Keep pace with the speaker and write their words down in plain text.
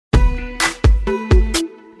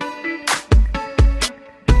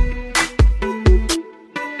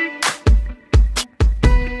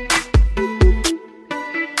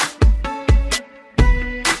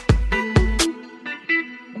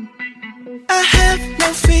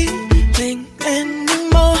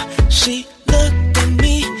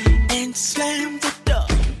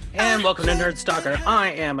Nerd Stalker.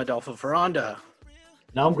 I am Adolfo Ferranda.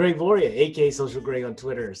 Now I'm Greg Voria, aka Social Greg on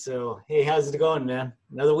Twitter. So, hey, how's it going, man?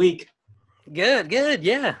 Another week. Good.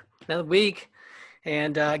 Yeah, another week,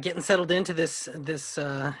 and getting settled into this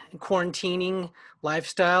quarantining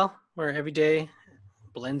lifestyle where every day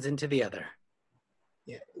blends into the other.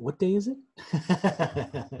 Yeah. What day is it?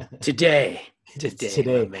 Today, It's my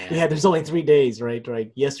today. man. Yeah, there's only 3 days, right?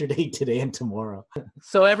 Yesterday, today, and tomorrow.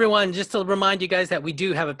 So everyone, just to remind you guys that we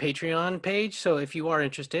do have a Patreon page. So if you are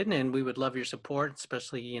interested, and we would love your support,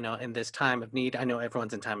 especially, in this time of need. I know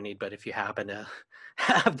everyone's in time of need, but if you happen to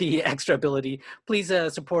have the extra ability, please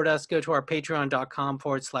support us. Go to our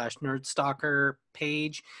patreon.com/nerdstalker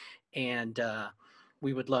page. And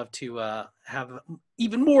we would love to have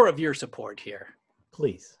even more of your support here.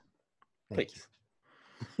 Please. Please.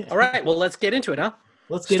 All right. Well, let's get into it, huh?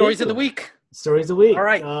 Let's get Stories into of the it. week. Stories of the week. All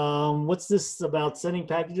right. What's this about sending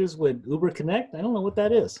packages with Uber Connect? I don't know what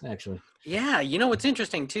that is, actually. Yeah. What's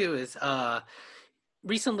interesting, too, is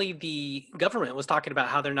recently the government was talking about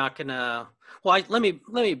how they're not going to. Well, let me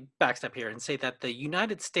backstep here and say that the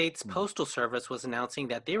United States Postal Service was announcing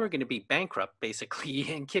that they were going to be bankrupt,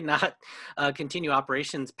 basically, and cannot continue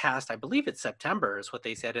operations past, I believe it's September, is what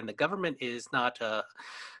they said. And the government is not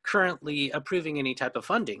currently approving any type of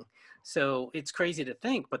funding. So it's crazy to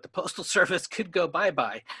think, but the Postal Service could go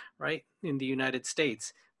bye-bye, right, in the United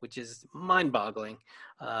States, which is mind-boggling.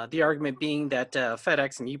 The argument being that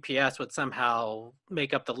FedEx and UPS would somehow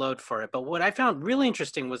make up the load for it. But what I found really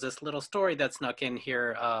interesting was this little story that snuck in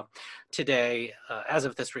here today, as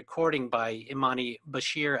of this recording, by Imani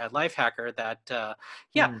Bashir at Lifehacker, that,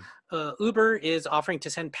 Uber is offering to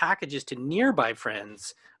send packages to nearby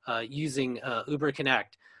friends using Uber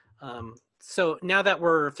Connect. So now that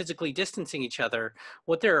we're physically distancing each other,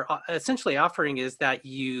 what they're essentially offering is that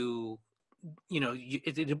it'll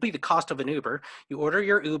be the cost of an Uber. You order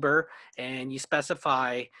your Uber and you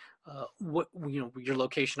specify what your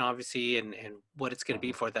location, obviously, and what it's going to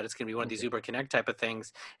be for. That it's going to be one of these Uber Connect type of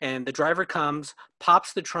things. And the driver comes,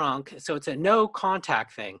 pops the trunk, so it's a no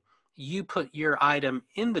contact thing. You put your item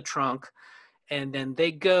in the trunk, and then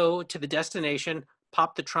they go to the destination,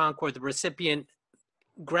 pop the trunk, or the recipient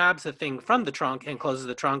grabs the thing from the trunk and closes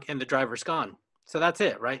the trunk, and the driver's gone. So that's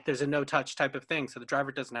it, right? There's a no-touch type of thing. So the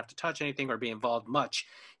driver doesn't have to touch anything or be involved much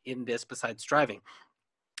in this besides driving.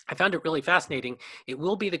 I found it really fascinating. It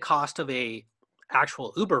will be the cost of a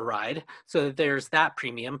actual Uber ride. So there's that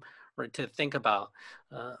premium to think about.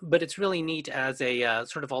 But it's really neat as a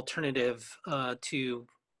sort of alternative to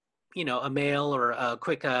a mail or a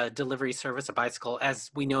quick delivery service, a bicycle. As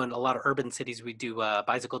we know, in a lot of urban cities, we do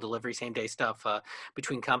bicycle delivery, same day stuff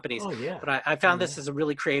between companies. Oh, yeah. But I found this as a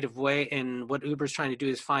really creative way. And what Uber's trying to do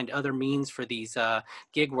is find other means for these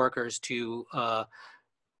gig workers to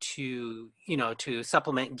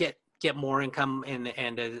supplement, get more income. And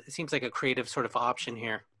it seems like a creative sort of option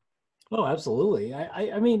here. Oh, absolutely.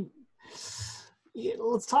 I mean,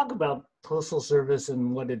 let's talk about Postal Service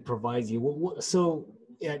and what it provides you. So,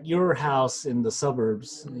 at your house in the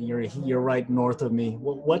suburbs, you're right north of me.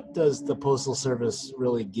 What does the Postal Service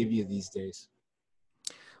really give you these days?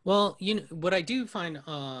 Well, what I do find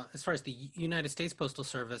as far as the United States Postal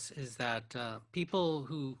Service is that people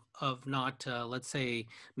who of not, let's say,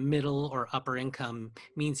 middle or upper income,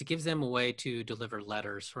 means it gives them a way to deliver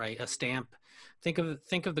letters, right? A stamp. Think of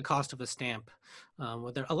the cost of a stamp. A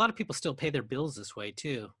lot of people still pay their bills this way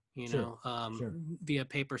too. Sure. Via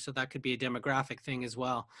paper. So that could be a demographic thing as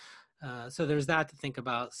well. So there's that to think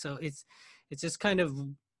about. So it's just kind of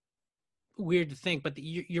weird to think, but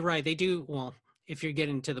you're right. They do, well, if you're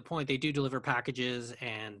getting to the point, they do deliver packages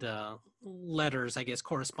and letters, I guess,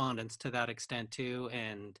 correspondence to that extent too.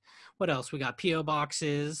 And what else? We got PO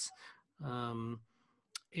boxes, and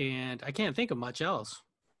I can't think of much else.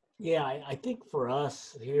 Yeah, I think for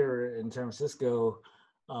us here in San Francisco,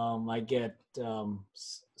 I get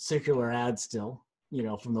circular ads still,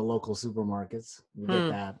 from the local supermarkets. We get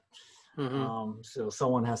that. Mm-hmm. So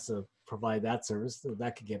someone has to provide that service. So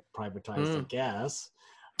that could get privatized, I guess.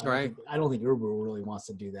 Right. I don't think Uber really wants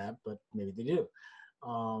to do that, but maybe they do.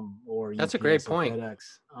 Or that's UPS a great or point.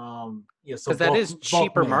 FedEx. So because that is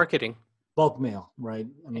cheaper marketing. Bulk mail, right?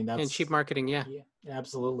 I mean, that's and cheap marketing. Yeah,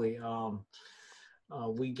 absolutely.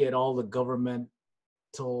 We get all the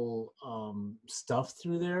governmental stuff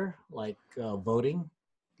through there, like voting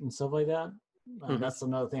and stuff like that. That's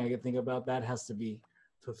another thing I could think about. That has to be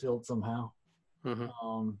fulfilled somehow.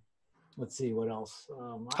 Let's see what else.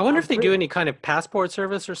 I wonder if they do any kind of passport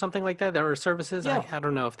service or something like that. There are services. Yeah. I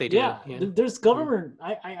don't know if they do. Yeah, there's government.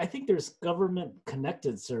 I think there's government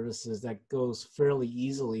connected services that goes fairly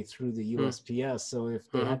easily through the USPS. So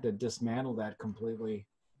if they had to dismantle that completely,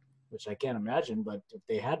 which I can't imagine. But if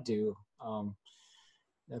they had to,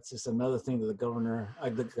 that's just another thing that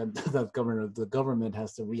the government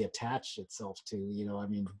has to reattach itself to. I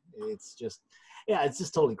mean, it's just, yeah, it's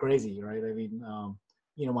just totally crazy, right? I mean,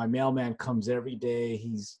 my mailman comes every day.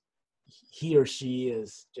 He or she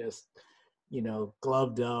is just,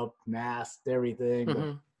 gloved up, masked, everything, but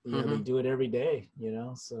Mm-hmm. they Mm-hmm. do it every day.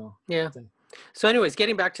 So Yeah. So, anyways,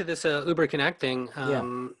 getting back to this Uber Connect thing, yeah.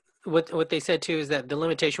 what they said too is that the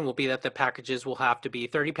limitation will be that the packages will have to be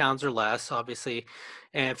 30 pounds or less, obviously,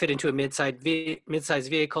 and fit into a mid-size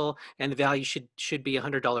vehicle, and the value should be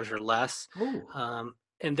 $100 or less. Oh,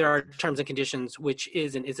 And there are terms and conditions which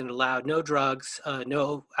is and isn't allowed. No drugs,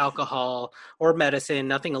 no alcohol or medicine,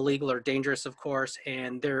 nothing illegal or dangerous, of course.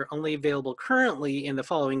 And they're only available currently in the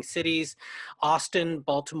following cities: Austin,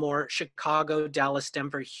 Baltimore, Chicago, Dallas,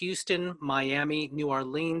 Denver, Houston, Miami, New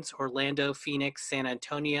Orleans, Orlando, Phoenix, San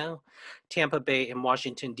Antonio, Tampa Bay, and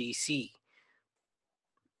Washington, D.C.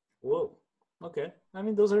 whoa. Okay. I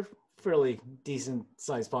mean, those are fairly decent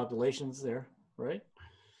sized populations there, right?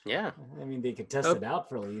 Yeah. I mean, they could test Oh, it out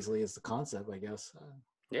fairly easily. Is the concept, I guess.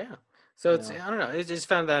 yeah. So it's, Yeah. I don't know, I just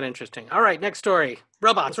found that interesting. All right, next story.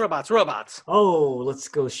 Robots, robots, robots. Oh, let's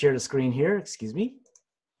go share the screen here. Excuse me.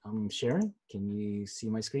 I'm sharing. Can you see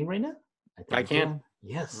my screen right now? I think I you can. can.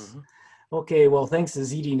 Yes. Mm-hmm. Okay. Well, thanks to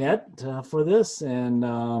ZDNet for this, and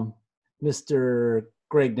Mr.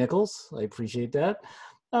 Greg Nichols. I appreciate that.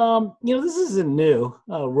 This isn't new.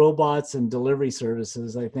 Robots and delivery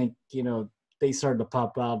services. I think they started to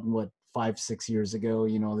pop out in what 5, 6 years ago.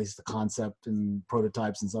 At least the concept and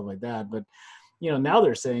prototypes and stuff like that. But now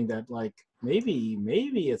they're saying that like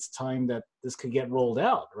maybe it's time that this could get rolled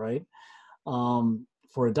out, right?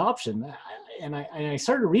 For adoption. And I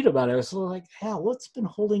started to read about it. I was like, hell, what's been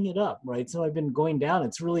holding it up, right? So I've been going down.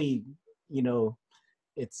 It's really,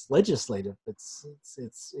 it's legislative. It's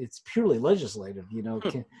purely legislative.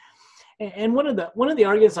 Hmm. And one of the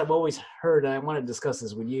arguments I've always heard, and I want to discuss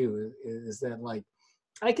this with you, is that like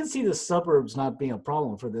I can see the suburbs not being a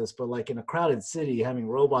problem for this, but like in a crowded city, having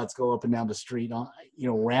robots go up and down the street,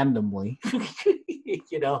 randomly,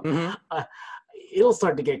 you know, Mm-hmm. uh, it'll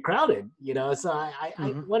start to get crowded. So I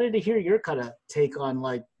Mm-hmm. wanted to hear your kind of take on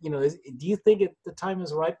like, do you think the time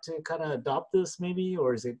is ripe to kind of adopt this maybe,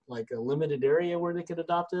 or is it like a limited area where they could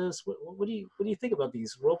adopt this? What do you think about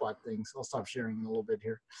these robot things? I'll stop sharing a little bit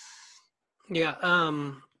here. Yeah.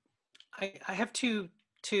 I have two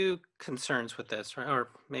concerns with this, right? Or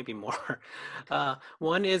maybe more.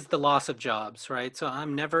 One is the loss of jobs, right? So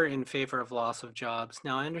I'm never in favor of loss of jobs.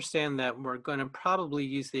 Now I understand that we're going to probably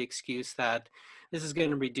use the excuse that this is going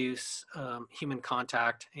to reduce human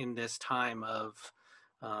contact in this time of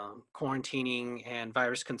quarantining and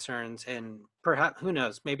virus concerns, and perhaps who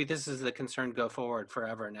knows? Maybe this is the concern go forward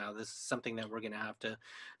forever. Now this is something that we're going to have to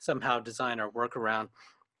somehow design or work around,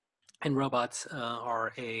 and robots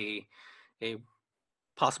are a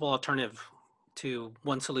possible alternative to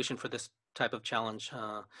one solution for this type of challenge.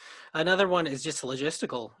 Another one is just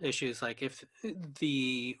logistical issues, like if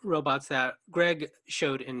the robots that Greg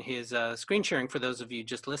showed in his screen sharing, for those of you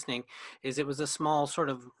just listening, is it was a small sort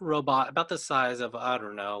of robot about the size of, I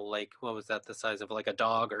don't know, like what was that, the size of like a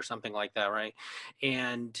dog or something like that, right?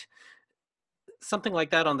 And something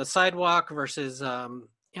like that on the sidewalk versus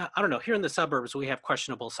yeah, I don't know, here in the suburbs we have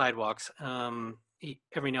questionable sidewalks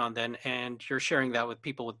every now and then, and you're sharing that with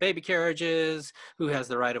people with baby carriages. Who has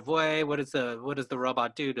the right of way? What does the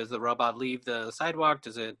robot do? Does the robot leave the sidewalk?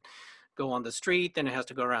 Does it go on the street? Then it has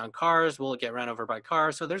to go around cars. Will it get run over by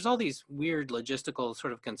cars? So there's all these weird logistical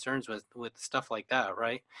sort of concerns with stuff like that,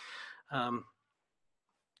 right? um,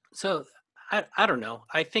 so I don't know.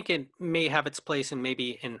 I think it may have its place in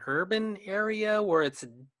maybe an urban area where it's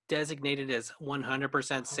designated as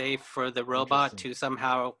 100% safe Oh, for the robot interesting. to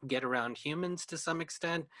somehow get around humans to some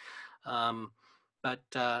extent. Um, but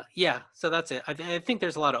yeah, so that's it. I think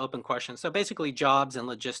there's a lot of open questions. So basically, jobs and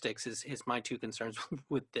logistics is my two concerns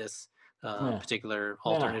with this Yeah. particular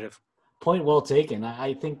Yeah. alternative. Point well taken.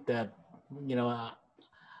 I think that you know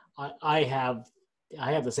I I have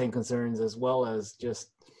I have the same concerns as well as just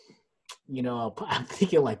I'm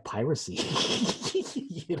thinking like piracy.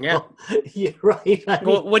 Yeah. You're right. I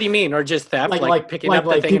Well, mean, what do you mean? Or just theft, like like like picking like up the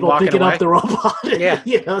like thing and people walking picking up away? the robot. Yeah.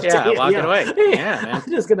 Yeah, Saying, walking away. hey, Yeah, I'm man.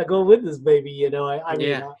 just gonna go with this baby. I mean,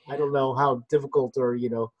 Yeah. I don't know how difficult or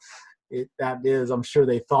that is. I'm sure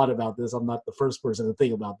they thought about this. I'm not the first person to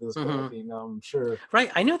think about this, but I Hmm. mean, I'm sure.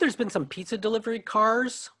 Right. I know there's been some pizza delivery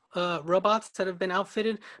cars, robots that have been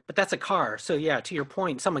outfitted, but that's a car. So yeah, to your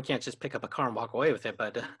point, someone can't just pick up a car and walk away with it.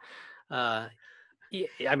 But yeah,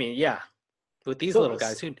 I mean, yeah, with these little So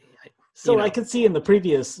guys who, you so I know, could see in the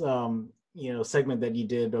previous segment that you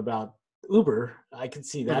did about Uber, I could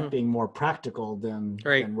see that Hmm. being more practical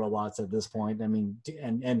Right. than robots at this point. I mean,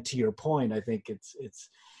 and to your point, I think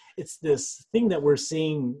it's this thing that we're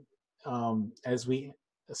seeing as we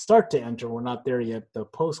start to enter. We're not there yet. The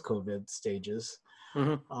post-COVID stages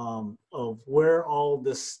Hmm. of where all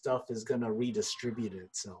this stuff is going to redistribute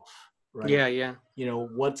itself, right? Yeah, yeah,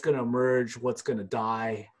 What's going to emerge, what's going to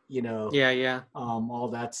die, yeah, yeah. all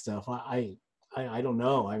that stuff. I don't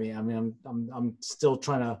know. I'm still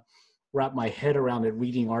trying to wrap my head around it,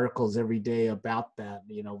 reading articles every day about that,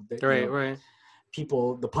 Right, right.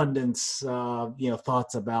 people, the pundits,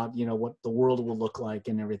 thoughts about, what the world will look like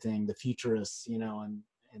and everything, the futurists, and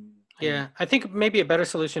Yeah, I think maybe a better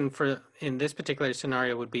solution for in this particular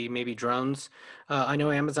scenario would be maybe drones. I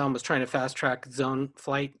know Amazon was trying to fast track zone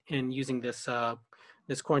flight and using this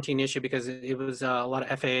quarantine issue because it was a lot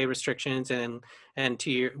of FAA restrictions and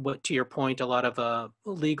to your point, a lot of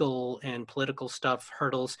legal and political stuff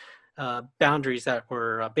hurdles, boundaries that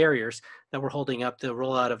were barriers that were holding up the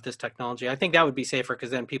rollout of this technology. I think that would be safer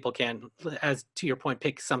because then people can, as to your point,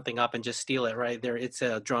 pick something up and just steal it. Right there, it's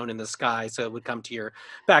a drone in the sky, so it would come to your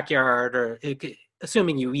backyard, or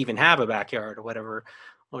assuming you even have a backyard or whatever,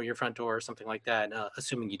 or your front door or something like that,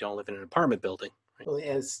 assuming you don't live in an apartment building, right?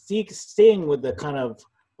 as staying with the kind of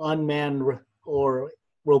unmanned or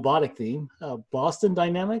robotic theme, Boston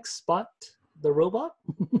Dynamics Spot the robot.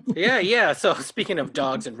 Yeah, yeah. So speaking of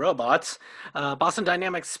dogs and robots, Boston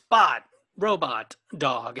Dynamics Spot robot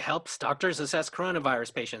dog helps doctors assess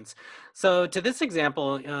coronavirus patients. So to this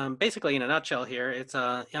example, basically in a nutshell here, it's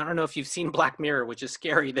I don't know if you've seen Black Mirror, which is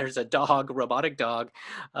scary. There's a dog, robotic dog,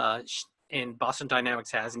 and Boston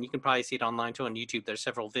Dynamics has, and you can probably see it online too on YouTube. There's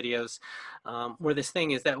several videos where this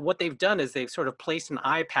thing is that what they've done is they've sort of placed an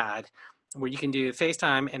iPad where you can do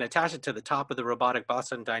FaceTime and attach it to the top of the robotic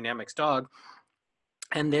Boston Dynamics dog,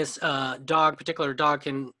 and this particular dog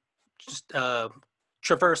can just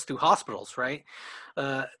traverse through hospitals, right?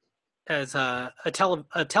 Uh, as a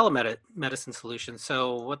telemedicine solution.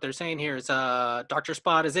 So what they're saying here is Dr.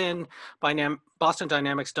 Spot is in. Boston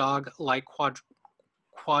Dynamics dog like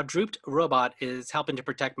quadruped robot is helping to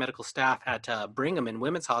protect medical staff at Brigham and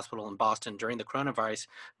Women's Hospital in Boston during the coronavirus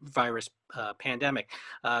pandemic.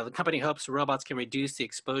 The company hopes robots can reduce the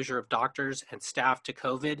exposure of doctors and staff to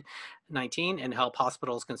COVID-19 and help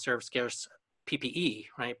hospitals conserve scarce PPE,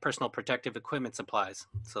 right? Personal protective equipment supplies.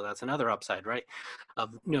 So that's another upside, right?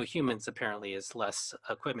 Of no humans apparently is less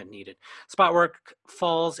equipment needed. Spot work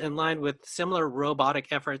falls in line with similar robotic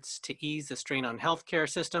efforts to ease the strain on healthcare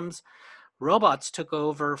systems. Robots took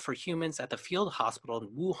over for humans at the field hospital in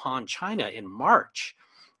Wuhan, China in March.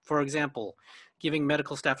 For example, giving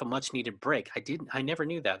medical staff a much needed break. I never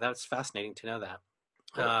knew that. That's fascinating to know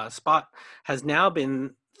that. Spot has now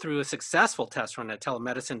been through a successful test run as a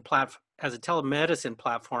telemedicine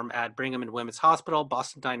platform at Brigham and Women's Hospital.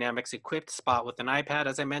 Boston Dynamics equipped Spot with an iPad,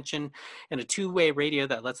 as I mentioned, and a two-way radio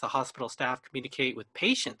that lets the hospital staff communicate with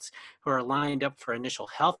patients who are lined up for initial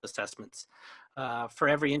health assessments. For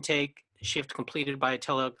every intake shift completed by a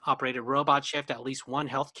teleoperated robot shift, at least one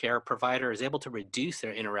healthcare provider is able to reduce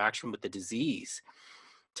their interaction with the disease.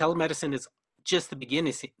 Telemedicine is just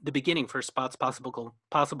the beginning for Spot's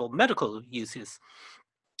possible medical uses.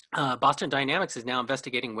 Boston Dynamics is now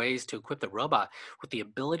investigating ways to equip the robot with the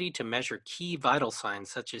ability to measure key vital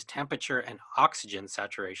signs such as temperature and oxygen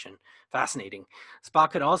saturation. Fascinating.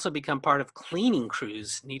 Spot could also become part of cleaning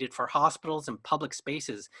crews needed for hospitals and public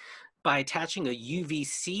spaces by attaching a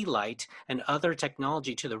UVC light and other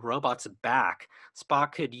technology to the robot's back.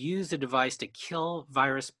 Spock could use the device to kill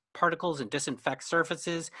virus particles and disinfect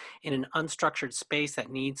surfaces in an unstructured space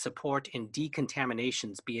that needs support in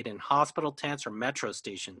decontaminations, be it in hospital tents or metro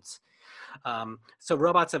stations. So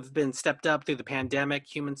robots have been stepped up through the pandemic.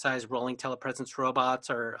 Human-sized rolling telepresence robots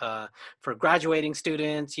are for graduating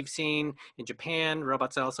students. You've seen in Japan,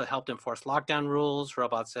 robots also helped enforce lockdown rules.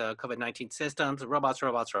 Robots, COVID-19 systems. Robots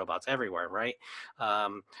everywhere, right?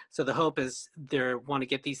 So the hope is they want to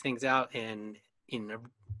get these things out in a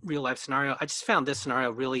real life scenario. I just found this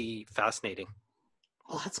scenario really fascinating.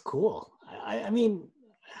 Oh, that's cool. I mean,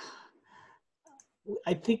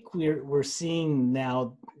 I think we're seeing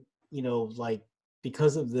now, like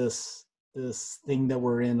because of this thing that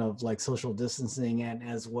we're in of like social distancing and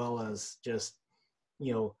as well as just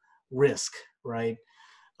you know risk, right?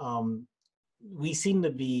 Um, we seem to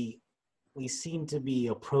be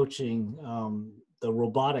approaching the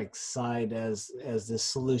robotics side as this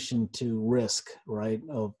solution to risk, right?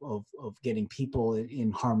 Of getting people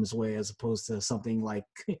in harm's way as opposed to something like,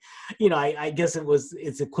 I guess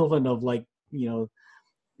it's equivalent of like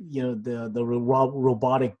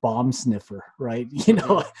robotic bomb sniffer, right?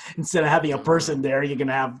 Instead of having a Mhm. person there, you're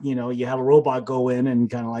gonna have you have a robot go in and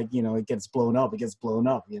kind of like it gets blown up. It gets blown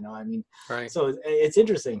up. I mean, Right. so it's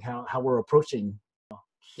interesting how we're approaching.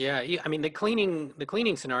 Yeah, I mean the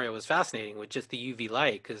cleaning scenario was fascinating with just the UV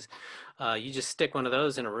light because you just stick one of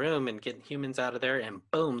those in a room and get humans out of there, and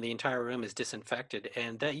boom, the entire room is disinfected.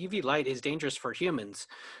 And that UV light is dangerous for humans.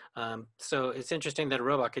 So it's interesting that a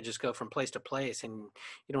robot could just go from place to place, and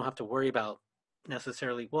you don't have to worry about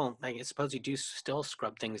necessarily. Well, I suppose you do still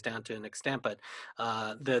scrub things down to an extent, but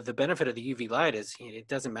the benefit of the UV light is it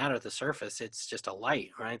doesn't matter the surface; it's just a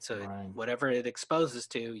light, right? So Right. whatever it exposes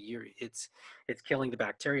to, it's killing the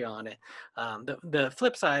bacteria on it. The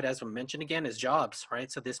flip side, as we mentioned again, is jobs, right?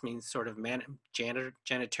 So this means sort of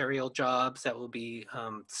janitorial jobs that will be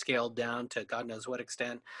scaled down to God knows what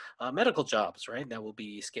extent. Medical jobs, right? That will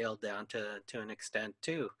be scaled down to an extent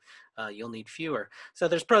too. You'll need fewer. So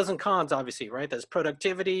there's pros and cons, obviously, right? There's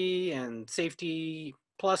productivity and safety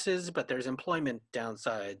pluses, but there's employment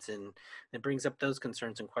downsides, and it brings up those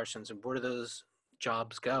concerns and questions. And where do those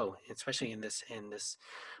jobs go, especially in this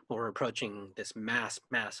when we're approaching this mass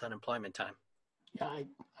unemployment time? Yeah,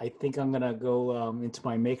 I think I'm gonna go into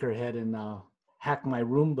my maker head and hack my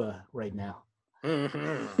Roomba right now.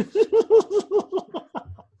 Hmm.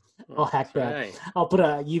 I'll hack That's that. right. I'll put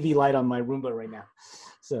a UV light on my Roomba right now.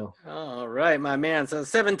 So, All right, my man. So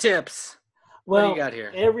 7 tips. What do you well, got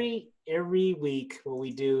here? every week, what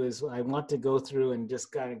we do is I want to go through and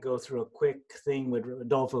just kind of go through a quick thing with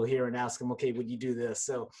Adolfo here and ask him, okay, would you do this?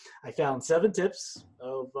 So I found 7 tips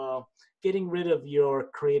of getting rid of your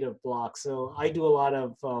creative block. So I do a lot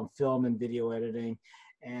of film and video editing,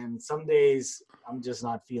 and some days I'm just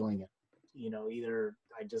not feeling it. Either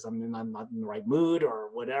I'm not in the right mood or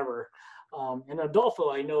whatever. And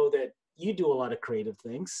Adolfo, I know that you do a lot of creative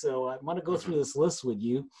things, so I want to go Hmm. through this list with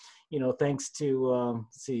you. Thanks to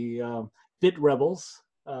Bit Rebels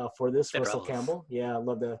for this, Fed Russell relatives. Campbell. Yeah, I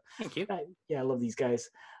love Thank you. yeah, I love these guys.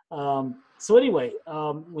 So anyway,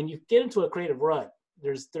 when you get into a creative rut,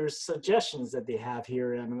 there's suggestions that they have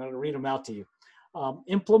here, and I'm going to read them out to you.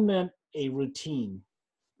 Implement a routine.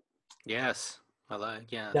 Yes. I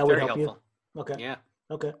like. Yeah, That would very help you. helpful. Okay. Yeah.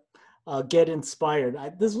 Okay. Get inspired.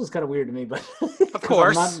 This was kind of weird to me, but Of because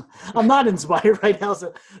course. I'm not inspired right now.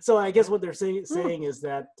 So I guess what they're Hmm. saying is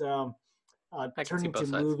that I can see turning to both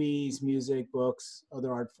sides. movies, music, books,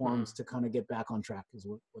 other art Hmm. forms to kind of get back on track is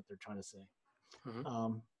what they're trying to say.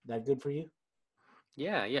 Hmm. That good for you?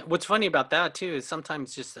 Yeah, yeah. What's funny about that too is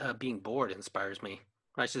sometimes just being bored inspires me.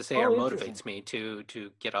 I should say, or Oh, interesting. motivates me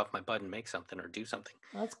to get off my butt and make something or do something.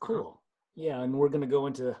 That's Uh-huh. cool. Yeah, and we're going to go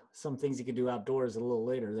into some things you can do outdoors a little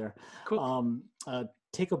later there. Cool. Um,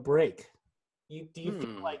 take a break. Do you feel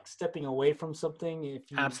Hmm. like stepping away from something if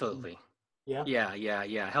you? Absolutely. Yeah. Yeah, yeah,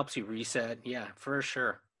 yeah. Helps you reset. Yeah, for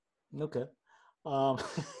sure. Okay. Um,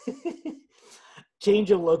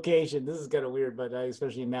 change of location. This is kind of weird, but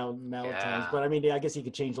especially now at times. Yeah, But I mean, I guess you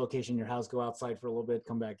could change location in your house, go outside for a little bit,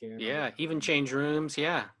 come back in or yeah. whatever. Even change rooms.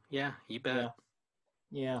 Yeah, yeah. You Yeah, bet.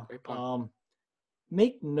 yeah. Great point.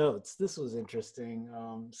 Make notes. This was interesting.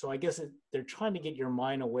 So I guess they're trying to get your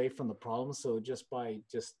mind away from the problem. So just by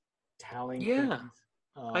just tallying Yeah. things.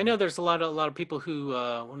 I know Um, there's a lot of people who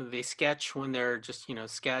when they sketch when they're just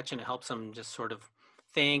sketch and it helps them just sort of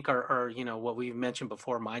think or what we've mentioned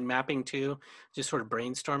before, mind mapping too, just sort of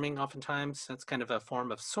brainstorming. Oftentimes that's kind of a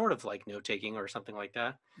form of sort of like note taking or something like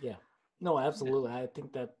that. yeah. No, Yeah. absolutely. I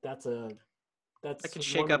think That that's could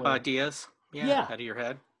shake one up way. ideas. Yeah, Yeah, out of your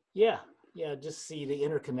head. yeah, yeah. Just see the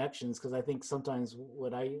interconnections because I think sometimes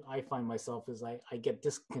what I find myself is I get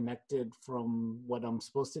disconnected from what I'm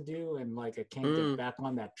supposed to do and like I can't get Mm, back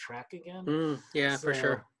on that track again. yeah, for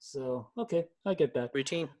sure. So okay, I get that.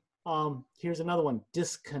 Routine. Here's another one: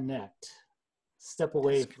 disconnect, step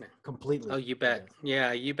away Disconnect. Oh, completely. you I bet. guess.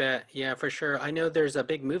 Yeah, you bet. Yeah, for sure. I know there's a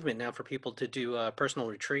big movement now for people to do a personal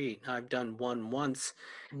retreat. I've done one once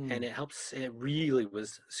and Mm. it helps. It really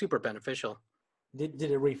was super beneficial. Did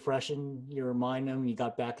it refresh in your mind and you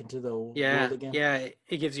got back into the world Yeah, again? yeah,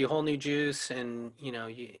 it gives you a whole new juice and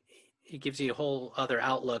it gives you a whole other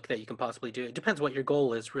outlook that you can possibly do. It depends what your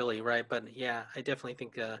goal is really, right? But yeah, I definitely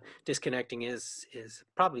think disconnecting is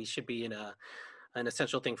probably should be an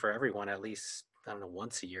essential thing for everyone at least, I don't know,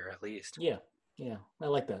 once a year at least. Yeah, yeah. I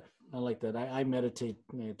like that. I like that. I meditate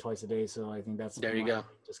twice a day, so I think that's There you my way go. of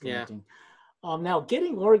Yeah. disconnecting. Now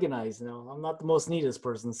getting organized. Now I'm not the most neatest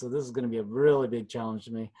person, so this is going to be a really big challenge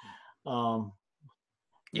to me. Um,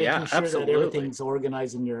 making Yeah, sure that absolutely. everything's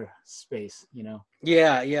organized in your space,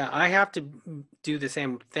 Yeah, yeah, I have to do the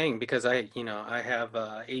same thing because I have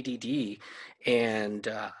ADD, and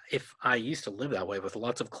if I used to live that way with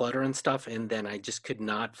lots of clutter and stuff, and then I just could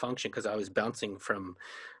not function because I was bouncing from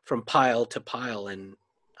pile to pile, and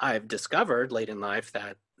I've discovered late in life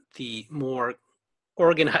that the more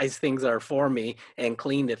organized things are for me and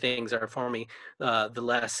clean the things are for me, the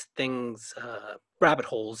less things, rabbit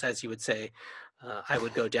holes, as you would say, I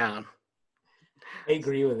would go down. I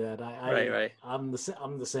agree with that. Right, right. I'm the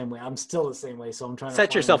same way. I'm still the same way. So I'm trying to Set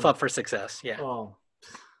find yourself the up for success. Yeah. oh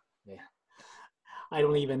yeah. I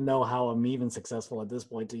don't even know how I'm even successful at this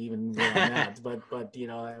point to even where I'm at. But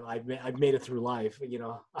I've made it through life.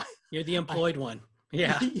 You're the I employed one.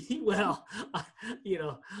 Yeah. well, I,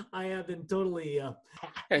 I have been totally. A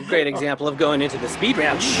great Oh, example of going into the speed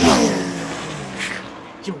round.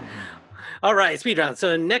 All right, speed round.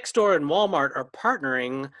 So Nextdoor and Walmart are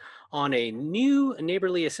partnering on a new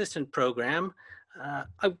neighborly assistant program.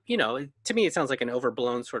 To me, it sounds like an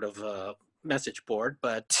overblown sort of message board,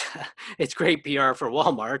 but it's great PR for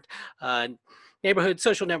Walmart. Uh, Neighborhood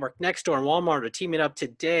social network Nextdoor and Walmart are teaming up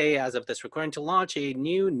today, as of this recording, to launch a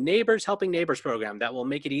new Neighbors Helping Neighbors program that will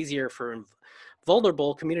make it easier for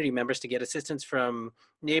vulnerable community members to get assistance from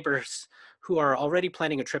neighbors who are already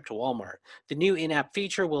planning a trip to Walmart. The new in-app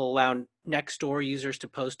feature will allow Nextdoor users to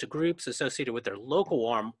post to groups associated with their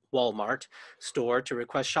local Walmart store to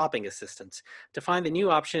request shopping assistance. To find the new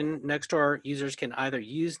option, Nextdoor users can either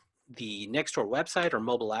use the Nextdoor website or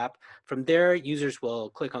mobile app. From there, users will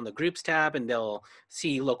click on the Groups tab and they'll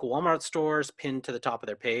see local Walmart stores pinned to the top of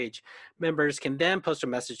their page. Members can then post a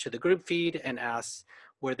message to the group feed and ask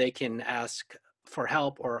where they can ask for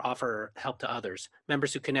help or offer help to others.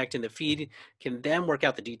 Members who connect in the feed can then work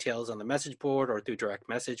out the details on the message board or through direct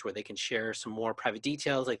message where they can share some more private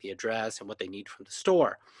details like the address and what they need from the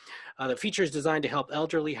store. The feature is designed to help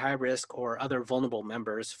elderly, high risk, or other vulnerable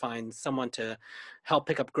members find someone to help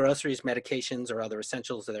pick up groceries, medications, or other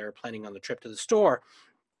essentials that they're planning on the trip to the store.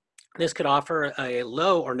 This could offer a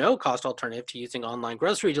low or no cost alternative to using online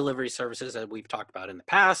grocery delivery services that we've talked about in the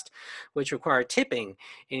past, which require tipping.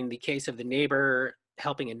 In the case of the neighbor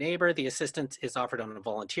helping a neighbor, the assistance is offered on a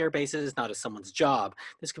volunteer basis, not as someone's job.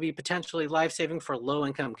 This could be potentially life-saving for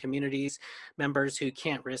low-income communities, members who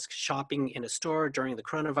can't risk shopping in a store during the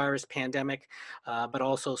coronavirus pandemic, but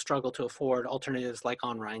also struggle to afford alternatives like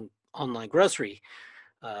online grocery.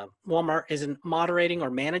 Walmart isn't moderating or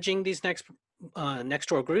managing these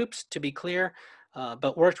Nextdoor groups, to be clear,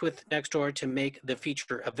 but worked with Nextdoor to make the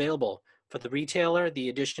feature available. For the retailer, the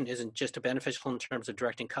addition isn't just beneficial in terms of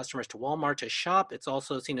directing customers to Walmart to shop, it's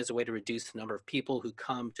also seen as a way to reduce the number of people who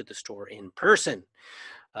come to the store in person.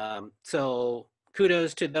 So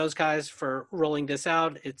kudos to those guys for rolling this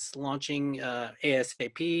out. It's launching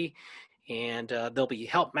ASAP, and there'll be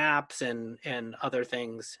help maps and other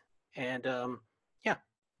things. And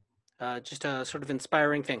yeah, just a sort of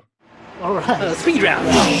inspiring thing. all right. Speed round.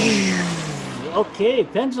 Okay,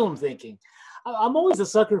 pendulum thinking. I'm always a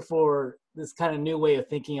sucker for this kind of new way of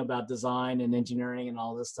thinking about design and engineering and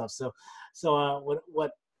all this stuff.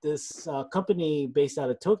 What this company based out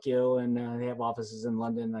of Tokyo, and they have offices in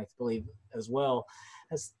London, I believe, as well,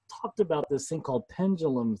 has talked about this thing called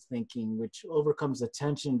pendulum thinking, which overcomes the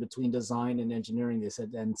tension between design and engineering. They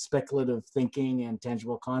said, and speculative thinking and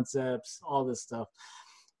tangible concepts, all this stuff,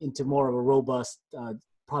 into more of a robust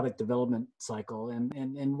product development cycle.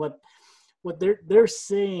 And what they're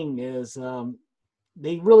saying is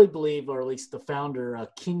they really believe, or at least the founder,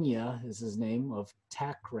 Kinya is his name, of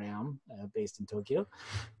Takram, based in Tokyo.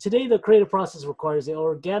 Today, the creative process requires the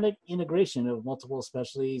organic integration of multiple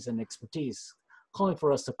specialties and expertise, calling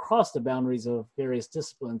for us to cross the boundaries of various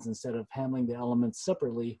disciplines instead of handling the elements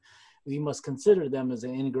separately. We must consider them as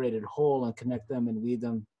an integrated whole and connect them and weave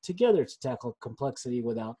them together to tackle complexity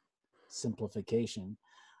without simplification.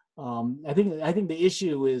 I think the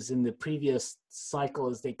issue is in the previous cycle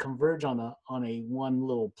is they converge on a one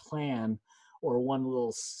little plan or one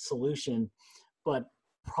little solution, but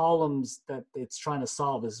problems that it's trying to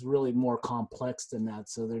solve is really more complex than that.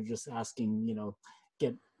 So they're just asking,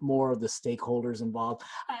 get more of the stakeholders involved.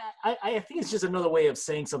 I think it's just another way of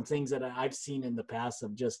saying some things that I've seen in the past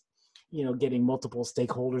of just, getting multiple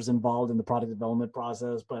stakeholders involved in the product development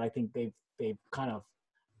process. But I think they've kind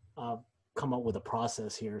of come up with a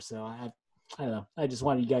process here. So I don't know. I just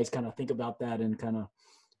wanted you guys kind of think about that and kind of,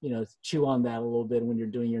 chew on that a little bit when you're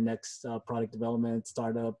doing your next product development,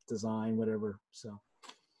 startup, design, whatever. So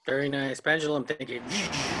Very nice. Pendulum thinking.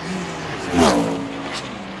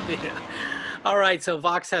 Yeah. All right. So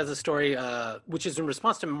Vox has a story, which is in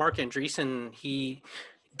response to Mark Andreessen. He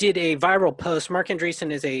did a viral post. Mark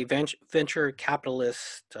Andreessen is a venture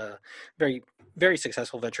capitalist, very, very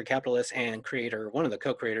successful venture capitalist and creator, one of the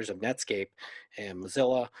co-creators of Netscape and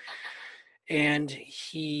Mozilla. And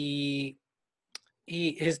his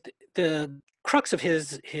the crux of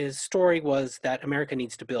his story was that America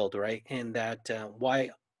needs to build, right? And that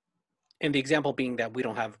why, and the example being that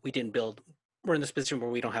we didn't build. We're in this position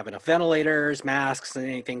where we don't have enough ventilators, masks, and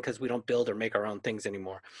anything because we don't build or make our own things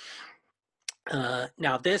anymore.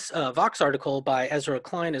 Now, this Vox article by Ezra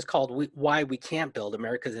Klein is called Why We Can't Build.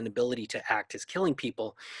 America's Inability to Act is Killing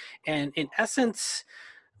People. And in essence,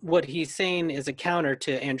 what he's saying is a counter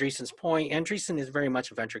to Andreessen's point. Andreessen is very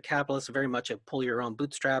much a venture capitalist, very much a pull your own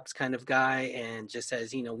bootstraps kind of guy, and just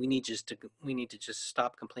says, we need to just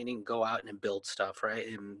stop complaining and go out and build stuff, right?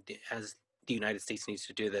 And as the United States needs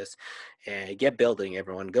to do this, and get building,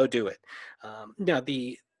 everyone, go do it. Now,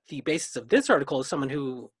 the basis of this article is someone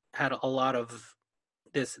who had a lot of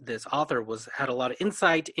this author had a lot of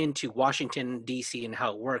insight into Washington D.C. and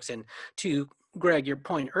how it works. And to Greg, your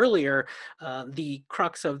point earlier, the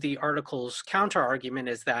crux of the article's counter argument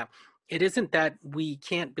is that it isn't that we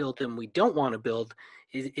can't build and we don't want to build.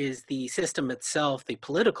 Is the system itself, the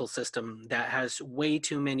political system, that has way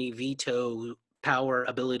too many veto power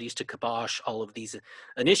abilities to kibosh all of these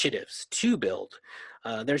initiatives to build.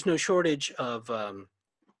 There's no shortage of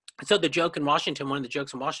so the joke in Washington, one of the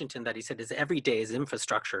jokes in Washington that he said is every day is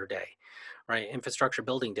infrastructure day, right? Infrastructure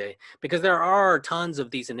building day, because there are tons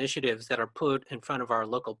of these initiatives that are put in front of our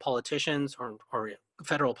local politicians or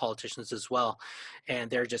federal politicians as well.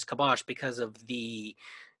 And they're just kiboshed because of the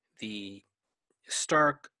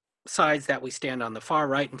stark sides that we stand on, the far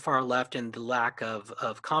right and far left, and the lack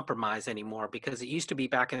of compromise anymore. Because it used to be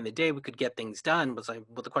back in the day we could get things done. Was like,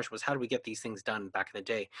 well, the question was, how do we get these things done back in the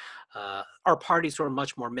day? Our parties were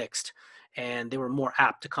much more mixed, and they were more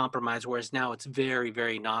apt to compromise. Whereas now it's very,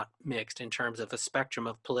 very not mixed in terms of a spectrum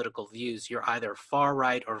of political views. You're either far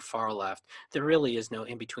right or far left. There really is no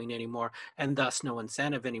in between anymore, and thus no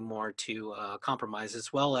incentive anymore to compromise.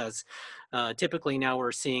 As well as typically now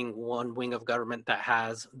we're seeing one wing of government that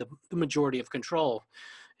has the majority of control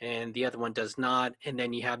and the other one does not. And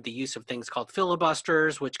then you have the use of things called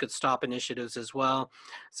filibusters, which could stop initiatives as well.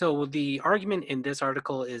 So the argument in this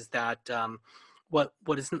article is that what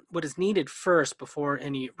is needed first before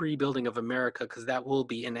any rebuilding of America, because that will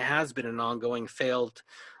be and it has been an ongoing failed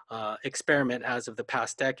experiment as of the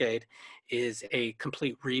past decade, is a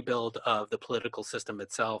complete rebuild of the political system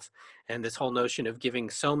itself. And this whole notion of giving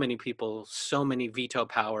so many people so many veto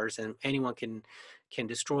powers and anyone can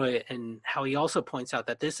destroy it. And how he also points out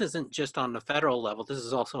that this isn't just on the federal level, this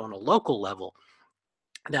is also on a local level.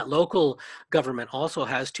 That local government also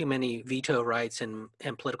has too many veto rights and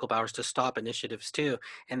political powers to stop initiatives too,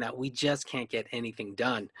 and that we just can't get anything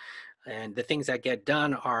done. And the things that get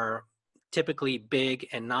done are typically big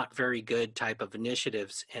and not very good type of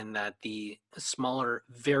initiatives, and that the smaller,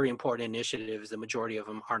 very important initiatives, the majority of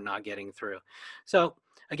them are not getting through. So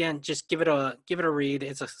again, just give it a read.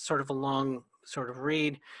 It's a sort of a long sort of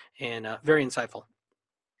read and very insightful.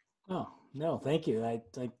 Oh, no, thank you. I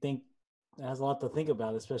think it has a lot to think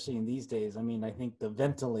about, especially in these days. I mean, I think the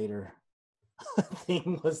ventilator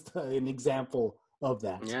thing was an example of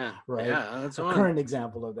that, Yeah, right? yeah, that's A one. current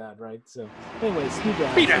example of that, right? So, anyway, Steve,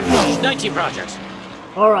 19 projects.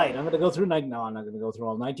 all right, I'm going to go through. No, I'm not going to go through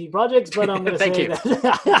all 19 projects, but I'm going to Thank say you.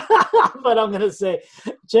 that. But I'm going to say,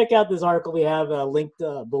 check out this article we have linked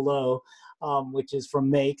below, which is from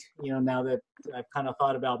Make. Now that I've kind of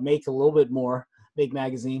thought about Make a little bit more, Make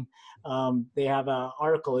magazine, they have an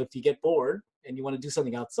article. If you get bored and you want to do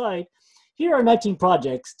something outside, here are 19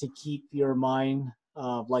 projects to keep your mind,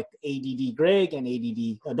 like ADD Greg and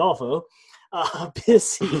ADD Adolfo,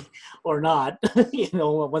 busy or not.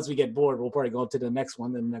 Once we get bored, we'll probably go to the next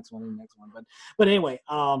one, then the next one, and the next one. But anyway,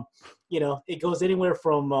 it goes anywhere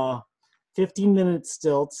from 15-minute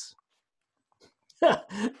stilts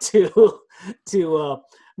to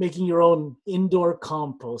making your own indoor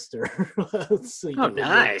composter. So Oh,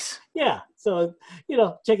 nice. yeah. So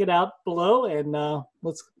check it out below, and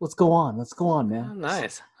let's go on. Let's go on, man. Oh,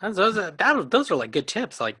 nice. Those are like good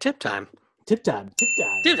tips, like tip time. Tip time. Tip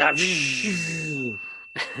Tip time. time.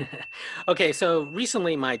 Okay, so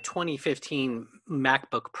recently my 2015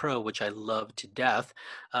 MacBook Pro, which I love to death,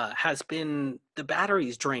 the battery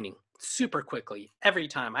is draining super quickly every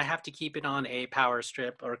time. I have to keep it on a power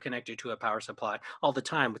strip or connected to a power supply all the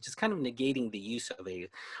time, which is kind of negating the use of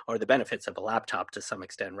or the benefits of a laptop to some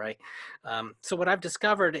extent, right? So what I've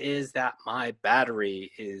discovered is that my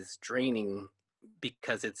battery is draining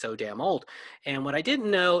because it's so damn old. And what I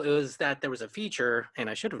didn't know was that there was a feature, and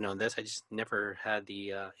I should have known this, I just never had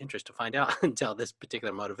the interest to find out until this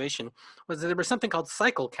particular motivation, was that there was something called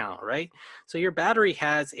cycle count, right? So your battery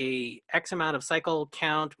has a X amount of cycle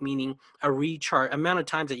count, meaning a recharge amount of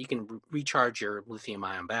times that you can recharge your lithium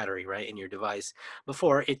ion battery, right, in your device,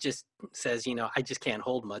 before it just says, I just can't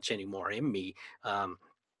hold much anymore in me.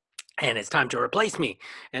 And it's time to replace me.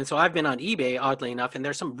 And so I've been on eBay, oddly enough, and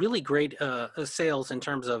there's some really great sales in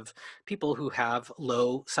terms of people who have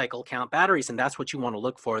low cycle count batteries, and that's what you want to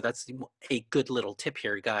look for. That's a good little tip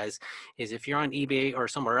here, guys, is if you're on eBay or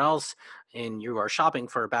somewhere else and you are shopping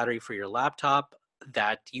for a battery for your laptop,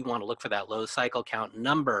 that you want to look for that low cycle count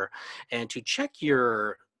number. And to check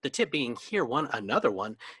the tip being here, another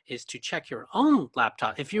one is to check your own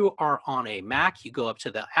laptop. If you are on a Mac, you go up to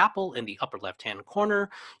the Apple in the upper left-hand corner,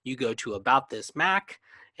 you go to About This Mac,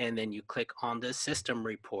 and then you click on the system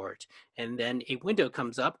report. And then a window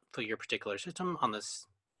comes up for your particular system on the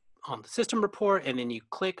system report, and then you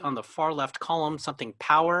click on the far left column, something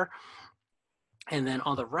power. And then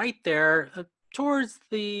on the right there, towards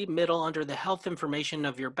the middle under the health information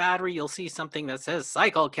of your battery, you'll see something that says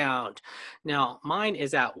cycle count. Now, mine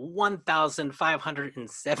is at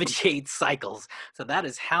 1,578 cycles. So that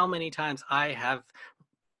is how many times I have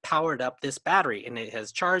powered up this battery, and it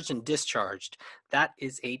has charged and discharged. That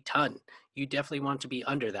is a ton. You definitely want to be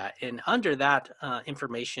under that. And under that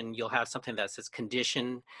information, you'll have something that says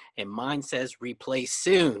condition, and mine says replace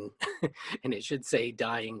soon. And it should say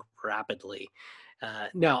dying rapidly.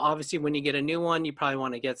 Now, obviously, when you get a new one, you probably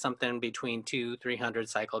want to get something between 200-300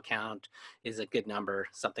 cycle count is a good number,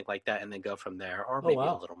 something like that, and then go from there, or maybe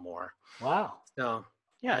a little more. Wow. So,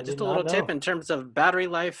 yeah, I just did a little not tip know. in terms of battery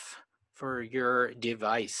life for your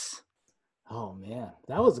device. Oh man,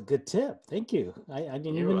 that was a good tip. Thank you. I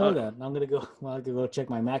didn't You're even know welcome. that. I'm gonna go. Well, I could go check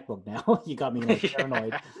my MacBook now. You got me like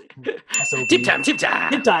paranoid. Tip SOB. time, tip Tip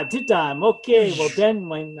time. time. Tip time. Okay. Well, then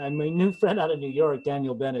my new friend out of New York,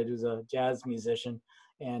 Daniel Bennett, who's a jazz musician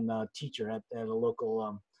and teacher at a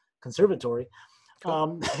local conservatory,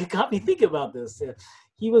 Cool. it got me thinking about this.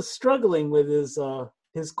 He was struggling with his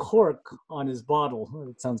cork on his bottle.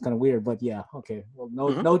 It sounds kind of weird, but yeah, okay. Well,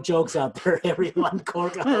 no jokes out there, everyone.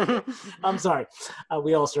 Cork. I'm sorry.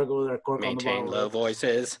 We all struggle with our cork on the Maintain bottle, low right?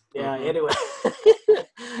 voices. Yeah. Anyway,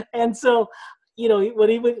 and so what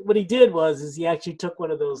he did is he actually took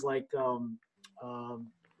one of those like um,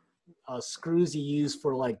 screws you use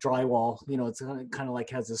for like drywall. It's kind of like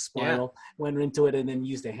has a Yeah. spiral. Went into it and then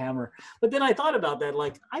used a hammer. But then I thought about that.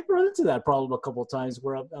 Like I've run into that problem a couple of times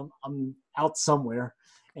where I'm out somewhere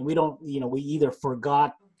and we don't. We either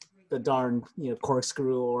forgot the darn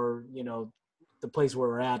corkscrew or the place where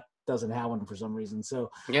we're at doesn't have one for some reason.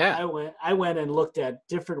 So Yeah. I went and looked at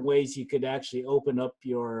different ways you could actually open up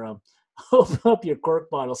your open up your cork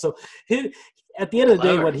bottle. So at the end of the day,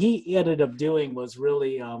 Clever. what he ended up doing was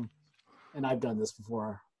really and I've done this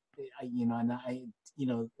before,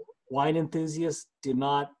 wine enthusiasts, do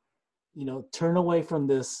not, turn away from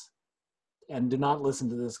this and do not listen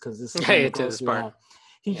to this because this is going to Hey, to gross this you part. out.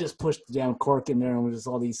 He Yeah. just pushed the damn cork in there and was just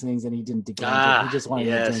all these things, and he didn't decant it. He just wanted to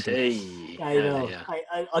Yes. drink it. Hey. I Yeah. know.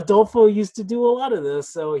 Yeah. Adolfo used to do a lot of this,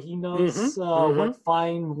 so he knows Mm-hmm. what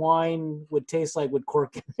fine wine would taste like with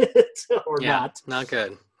cork in it or Yeah. not. Not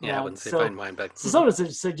good. Yeah, I Yeah. wouldn't say So fine wine, but some of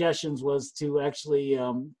the suggestions was to actually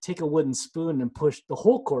take a wooden spoon and push the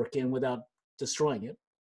whole cork in without destroying it.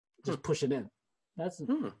 Just push it in. That's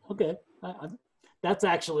okay. That's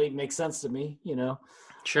actually makes sense to me,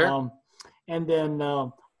 Sure. And then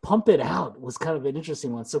pump it out was kind of an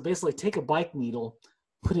interesting one. So basically, take a bike needle,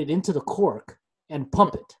 put it into the cork, and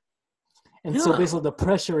pump it. And so Yeah. basically, the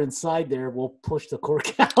pressure inside there will push the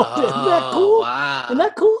cork out. Isn't that Oh, cool? Isn't wow.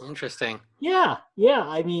 that cool? Interesting. Yeah, yeah.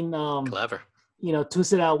 I mean, Clever.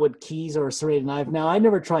 twist it out with keys or a serrated knife. Now, I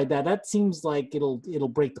never tried that. That seems like it'll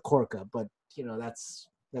break the cork up, but that's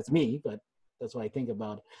me. But that's what I think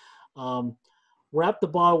about it. Wrap the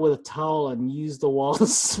bottle with a towel and use the wall to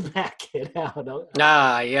smack it out.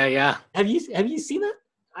 Yeah, yeah. Have you seen that?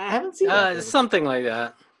 I haven't seen that. Something like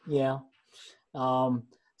that. Yeah.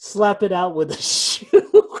 Slap it out with a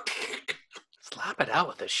shoe. Slap it out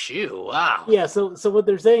with a shoe. Wow. Yeah. So what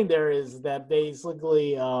they're saying there is that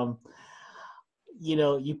basically,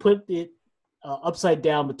 you put it upside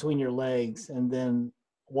down between your legs, and then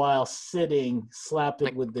while sitting, slap it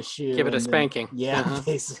Like, with the shoe. give it a and then, spanking.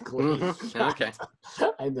 basically. Okay.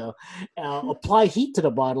 I know. Apply heat to the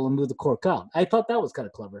bottle and move the cork out. I thought that was kind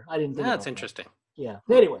of clever. I didn't think That's about interesting. that. Yeah.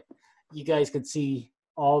 Anyway, you guys could see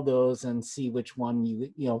all those and see which one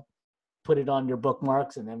you put it on your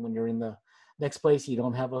bookmarks, and then when you're in the next place, you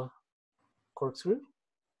don't have a corkscrew.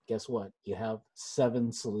 guess what? You have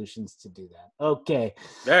 7 solutions to do that. Okay.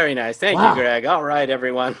 Very nice. Thank you, Greg. All right,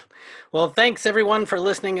 everyone. Well, thanks everyone for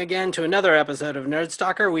listening again to another episode of Nerd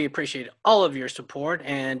Stalker. We appreciate all of your support.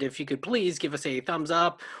 And if you could please give us a thumbs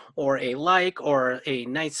up or a like or a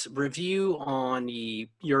nice review on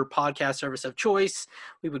your podcast service of choice,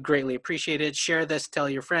 we would greatly appreciate it. Share this, tell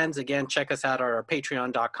your friends. Again, check us out at our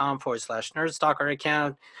patreon.com/NerdStalker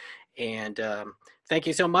account. And thank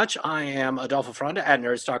you so much. I am Adolfo Fronda at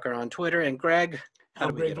NerdStalker on Twitter. And Greg, how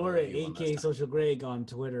do we get Greg, aka Social Greg on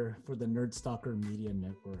Twitter for the Nerdstalker Media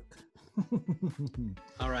Network.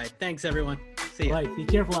 All right. Thanks, everyone. See you. All right. Be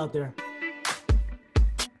careful out there.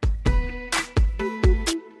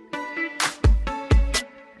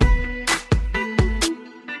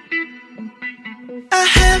 I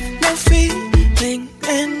have no fear.